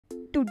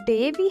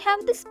Today we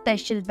have the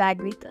special bag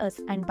with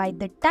us, and by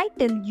the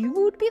title you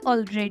would be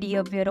already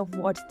aware of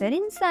what's there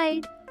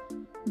inside.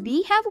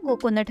 We have a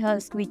coconut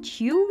husk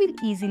which you will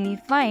easily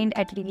find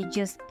at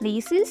religious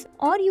places,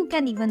 or you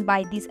can even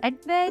buy these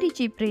at very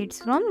cheap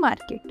rates from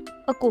market.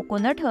 A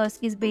coconut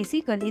husk is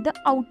basically the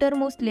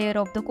outermost layer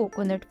of the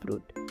coconut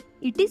fruit.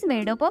 It is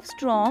made up of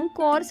strong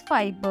coarse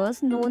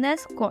fibers known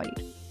as coir.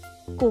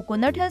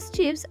 Coconut husk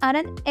chips are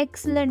an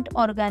excellent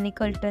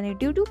organic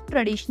alternative to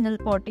traditional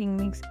potting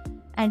mix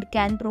and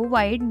can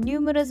provide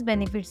numerous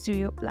benefits to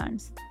your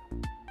plants.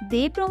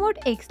 They promote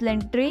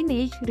excellent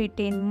drainage,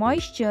 retain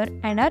moisture,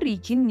 and are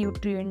rich in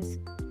nutrients.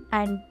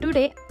 And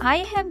today I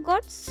have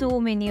got so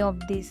many of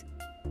these.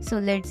 So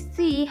let's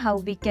see how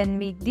we can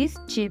make these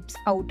chips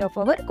out of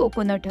our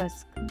coconut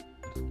husk.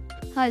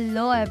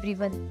 Hello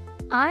everyone,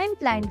 I am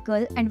Plant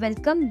Girl and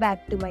welcome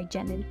back to my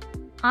channel.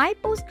 I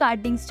post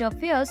gardening stuff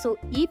here, so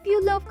if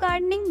you love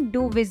gardening,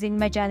 do visit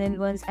my channel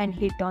once and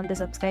hit on the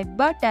subscribe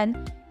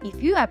button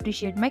if you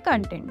appreciate my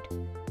content.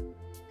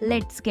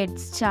 Let's get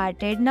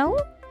started now.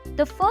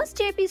 The first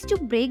step is to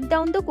break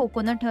down the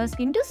coconut husk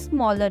into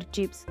smaller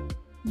chips.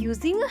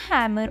 Using a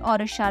hammer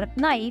or a sharp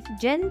knife,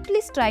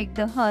 gently strike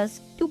the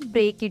husk to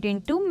break it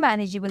into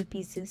manageable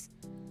pieces.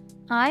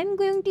 I am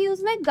going to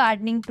use my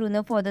gardening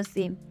pruner for the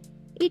same.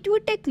 It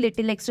would take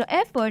little extra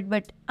effort,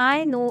 but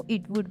I know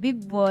it would be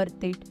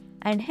worth it,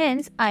 and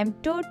hence I am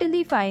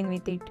totally fine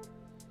with it.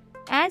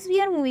 As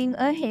we are moving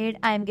ahead,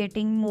 I am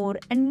getting more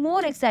and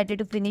more excited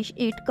to finish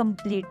it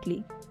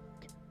completely.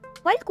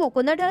 While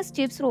coconut husk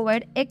chips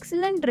provide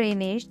excellent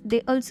drainage,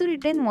 they also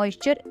retain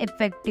moisture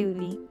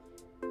effectively.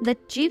 The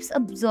chips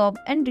absorb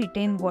and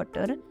retain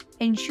water,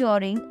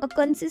 ensuring a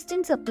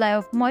consistent supply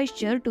of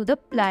moisture to the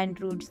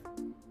plant roots.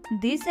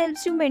 This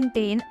helps to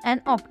maintain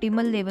an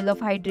optimal level of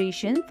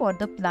hydration for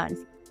the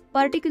plants,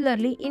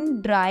 particularly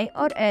in dry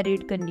or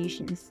arid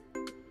conditions.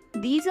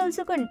 These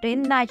also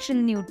contain natural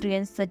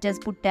nutrients such as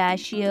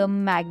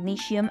potassium,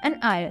 magnesium, and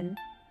iron.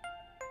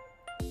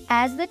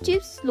 As the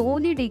chips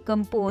slowly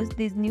decompose,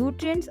 these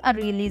nutrients are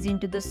released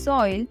into the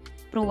soil,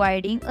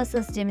 providing a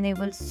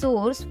sustainable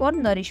source for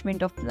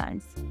nourishment of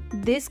plants.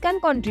 This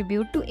can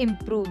contribute to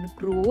improved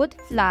growth,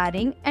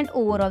 flowering, and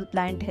overall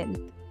plant health.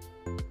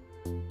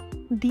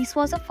 This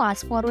was a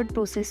fast-forward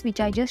process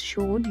which I just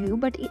showed you,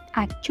 but it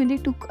actually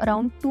took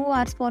around 2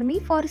 hours for me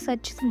for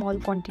such small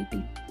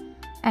quantity.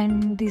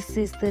 And this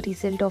is the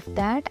result of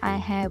that. I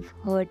have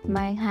hurt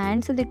my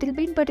hands a little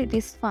bit, but it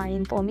is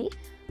fine for me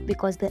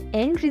because the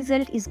end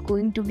result is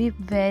going to be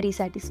very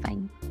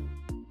satisfying.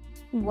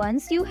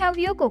 Once you have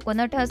your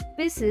coconut husk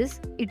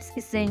pieces, it's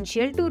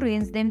essential to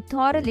rinse them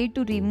thoroughly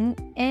to remove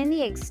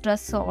any extra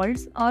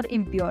salts or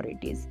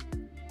impurities.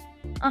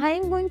 I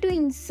am going to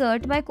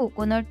insert my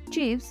coconut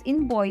chips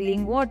in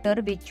boiling water,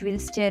 which will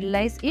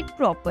sterilize it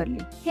properly.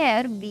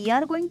 Here we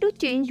are going to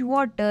change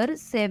water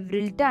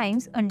several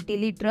times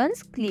until it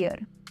runs clear.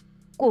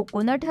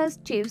 Coconut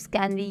husk chips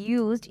can be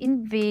used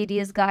in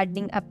various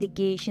gardening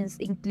applications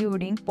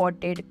including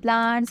potted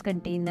plants,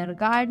 container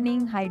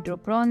gardening,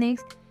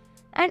 hydroponics,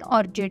 and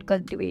orchard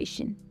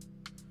cultivation.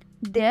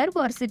 Their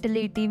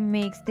versatility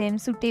makes them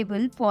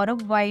suitable for a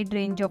wide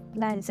range of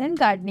plants and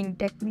gardening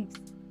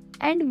techniques.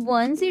 And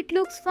once it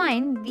looks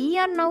fine, we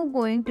are now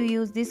going to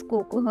use this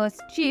coco husk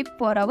chip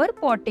for our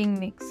potting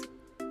mix.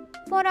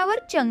 For our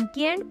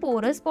chunky and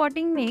porous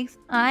potting mix,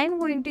 I am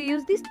going to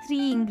use these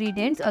 3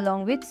 ingredients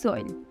along with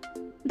soil.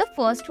 The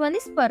first one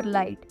is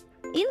perlite.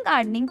 In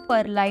gardening,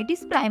 perlite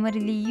is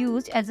primarily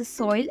used as a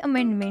soil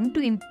amendment to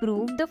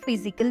improve the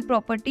physical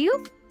property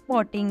of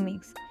potting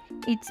mix.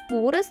 Its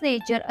porous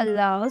nature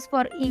allows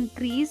for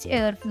increased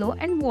airflow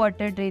and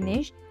water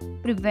drainage,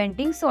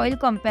 preventing soil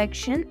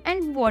compaction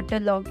and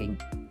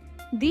waterlogging.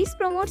 This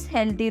promotes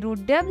healthy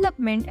root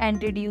development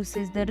and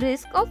reduces the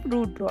risk of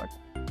root rot.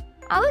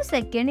 Our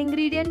second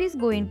ingredient is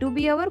going to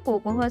be our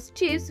coco husk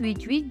chips,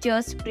 which we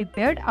just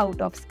prepared out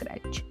of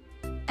scratch.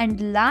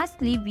 And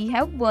lastly, we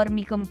have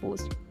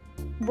vermicompost.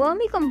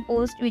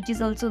 Vermicompost, which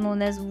is also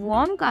known as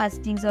worm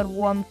castings or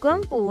worm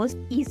compost,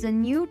 is a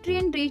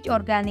nutrient-rich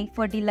organic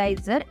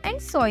fertilizer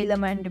and soil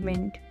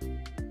amendment.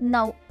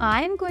 Now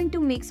I am going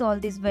to mix all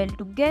this well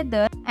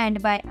together,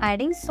 and by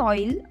adding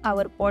soil,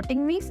 our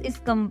potting mix is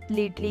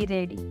completely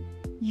ready.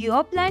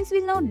 Your plants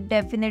will now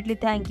definitely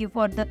thank you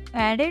for the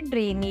added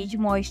drainage,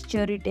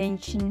 moisture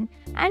retention,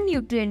 and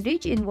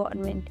nutrient-rich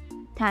environment.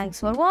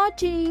 Thanks for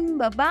watching.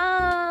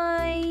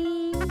 Bye-bye.